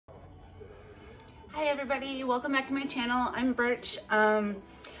Hi everybody, welcome back to my channel. I'm Birch. I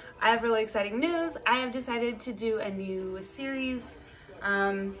have really exciting news. I have decided to do a new series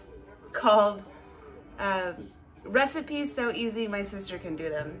called Recipes So Easy My Sister Can Do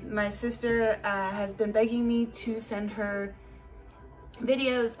Them. My sister has been begging me to send her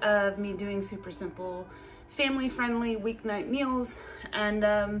videos of me doing super simple, family-friendly weeknight meals,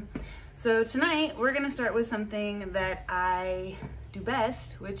 and so tonight we're gonna start with something that I do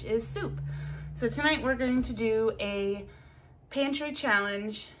best, which is soup. So tonight we're going to do a pantry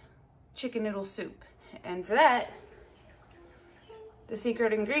challenge chicken noodle soup. And for that, the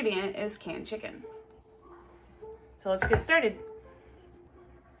secret ingredient is canned chicken. So let's get started.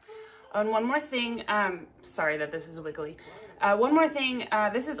 Oh, and one more thing, sorry that this is wiggly. One more thing,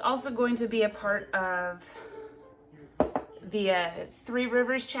 this is also going to be a part of the Three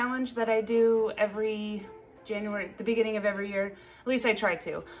Rivers challenge that I do every January, the beginning of every year. At least I try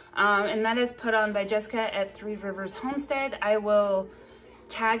to. And that is put on by Jessica at Three Rivers Homestead. I will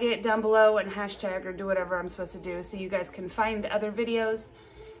tag it down below and hashtag or do whatever I'm supposed to do so you guys can find other videos.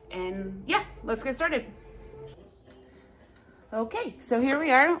 And yeah, let's get started. Okay, so here we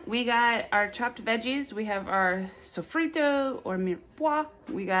are. We got our chopped veggies. We have our sofrito or mirepoix.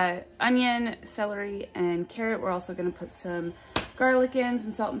 We got onion, celery, and carrot. We're also gonna put some garlic in,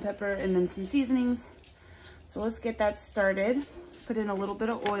 some salt and pepper, and then some seasonings. So let's get that started. Put in a little bit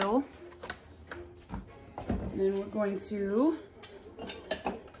of oil. And then we're going to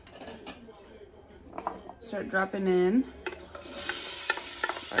start dropping in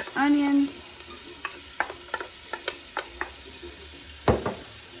our onions.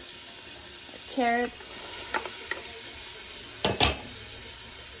 Carrots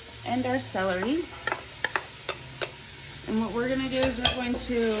and our celery. And what we're going to do is we're going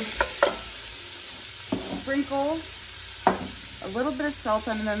to sprinkle a little bit of salt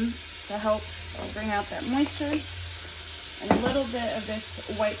on them to help bring out that moisture, and a little bit of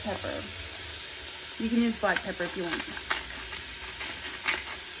this white pepper. You can use black pepper if you want.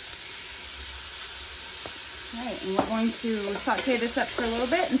 All right, and we're going to saute this up for a little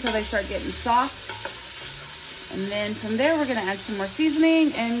bit until they start getting soft. And then from there, we're gonna add some more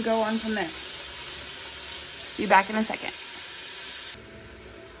seasoning and go on from there. Be back in a second.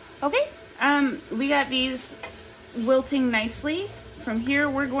 Okay, we got these wilting nicely. From here,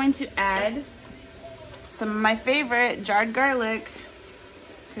 we're going to add some of my favorite jarred garlic,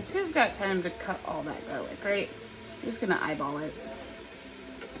 because who's got time to cut all that garlic, right? I'm just gonna eyeball it.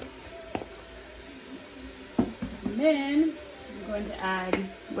 And then I'm going to add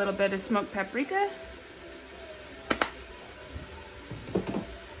a little bit of smoked paprika.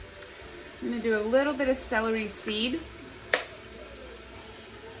 I'm gonna do a little bit of celery seed.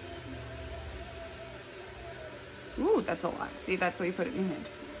 Ooh, that's a lot. See, that's why you put it in your hand.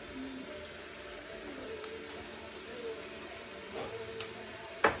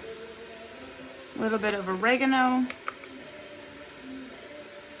 A little bit of oregano.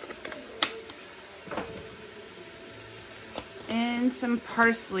 And some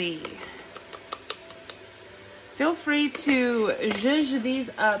parsley. Feel free to zhuzh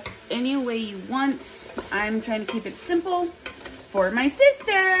these up any way you want. I'm trying to keep it simple for my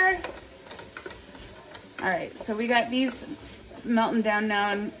sister. All right, so we got these melting down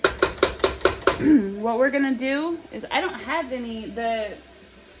now, and what we're gonna do is, I don't have any, the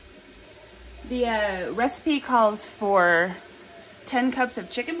recipe calls for 10 cups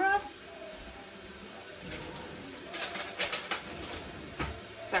of chicken broth.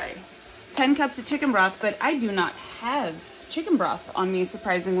 Sorry, 10 cups of chicken broth, but I do not have chicken broth on me,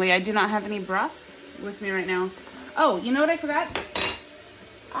 surprisingly. I do not have any broth with me right now. Oh, you know what I forgot?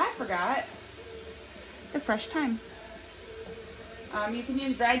 I forgot the fresh thyme. You can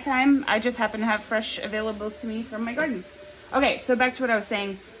use dried thyme. I just happen to have fresh available to me from my garden. Okay, so back to what I was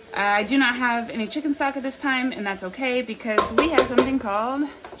saying. I do not have any chicken stock at this time, and that's okay because we have something called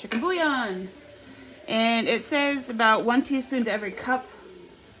chicken bouillon. And it says about 1 teaspoon to every cup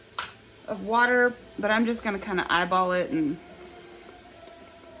of water, but I'm just gonna kind of eyeball it, and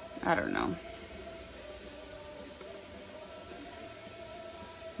I don't know.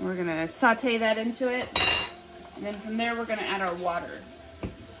 We're gonna saute that into it, and then from there we're gonna add our water.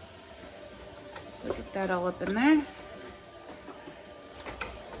 So get that all up in there.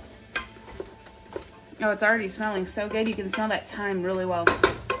 Oh, it's already smelling so good. You can smell that thyme really well.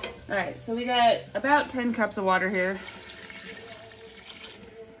 All right, so we got about 10 cups of water here.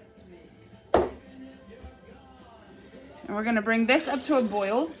 And we're gonna bring this up to a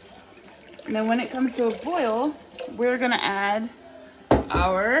boil. And then when it comes to a boil, we're gonna add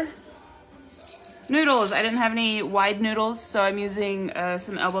our Noodles. I didn't have any wide noodles, so I'm using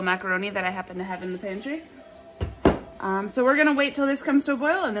some elbow macaroni that I happen to have in the pantry. So we're gonna wait till this comes to a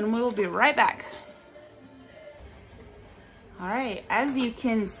boil and then we'll be right back. All right, as you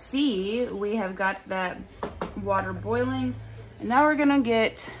can see, we have got that water boiling. And now we're gonna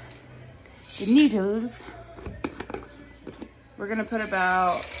get the noodles. We're gonna put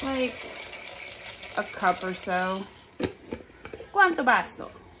about like a cup or so. Quanto basto?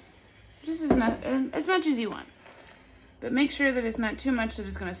 Just as much as you want. But make sure that it's not too much that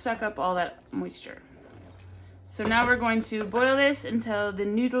it's gonna suck up all that moisture. So now we're going to boil this until the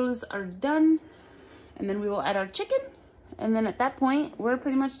noodles are done. And then we will add our chicken. And then at that point, we're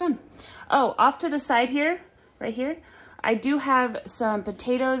pretty much done. Oh, off to the side here, right here, I do have some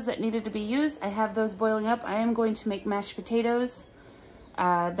potatoes that needed to be used. I have those boiling up. I am going to make mashed potatoes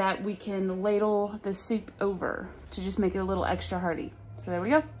that we can ladle the soup over to just make it a little extra hearty. So there we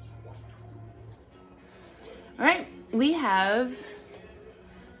go. All right, we have,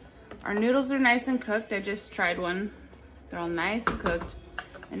 our noodles are nice and cooked. I just tried one. They're all nice and cooked.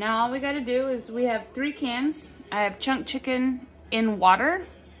 And now all we gotta do is we have 3 cans. I have chunk chicken in water,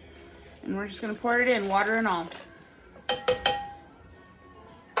 and we're just gonna pour it in, water and all.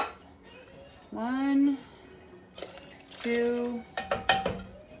 1, 2,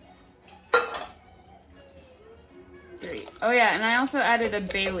 3. Oh yeah, and I also added a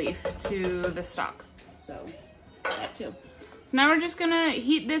bay leaf to the stock, so that too. So now we're just gonna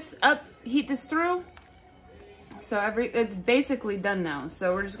heat this up, heat this through. So it's basically done now.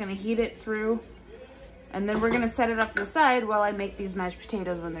 So we're just gonna heat it through, and then we're gonna set it off to the side while I make these mashed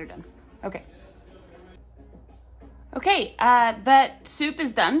potatoes when they're done. Okay. Okay, that soup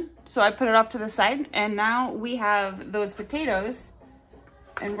is done. So I put it off to the side, and now we have those potatoes,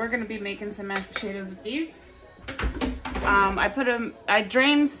 and we're gonna be making some mashed potatoes with these. I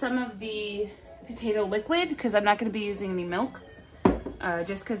drained some of the potato liquid because I'm not gonna be using any milk.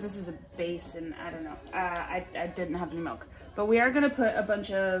 Just because this is a base, and I don't know, I didn't have any milk. But we are gonna put a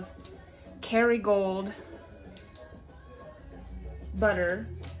bunch of Kerrygold butter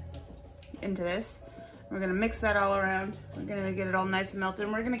into this. We're gonna mix that all around. We're gonna get it all nice and melted,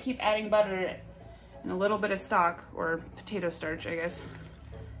 and we're gonna keep adding butter and a little bit of stock, or potato starch, I guess,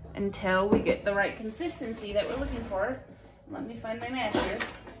 until we get the right consistency that we're looking for. Let me find my masher.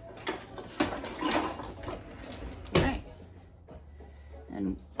 All right.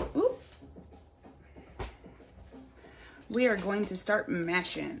 And oop, we are going to start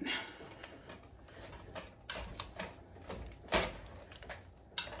mashing.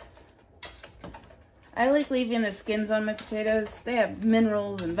 I like leaving the skins on my potatoes. They have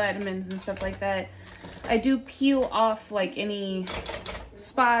minerals and vitamins and stuff like that. I do peel off like any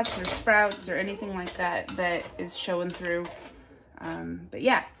spots or sprouts or anything like that that is showing through. But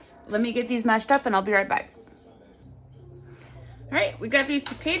yeah, let me get these mashed up and I'll be right back. All right, we got these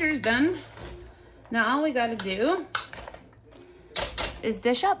potatoes done. Now all we gotta do is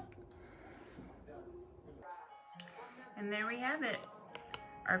dish up. And there we have it.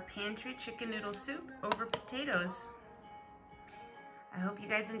 Our pantry chicken noodle soup over potatoes. I hope you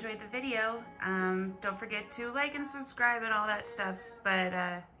guys enjoyed the video. Don't forget to like and subscribe and all that stuff.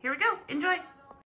 But here we go. Enjoy.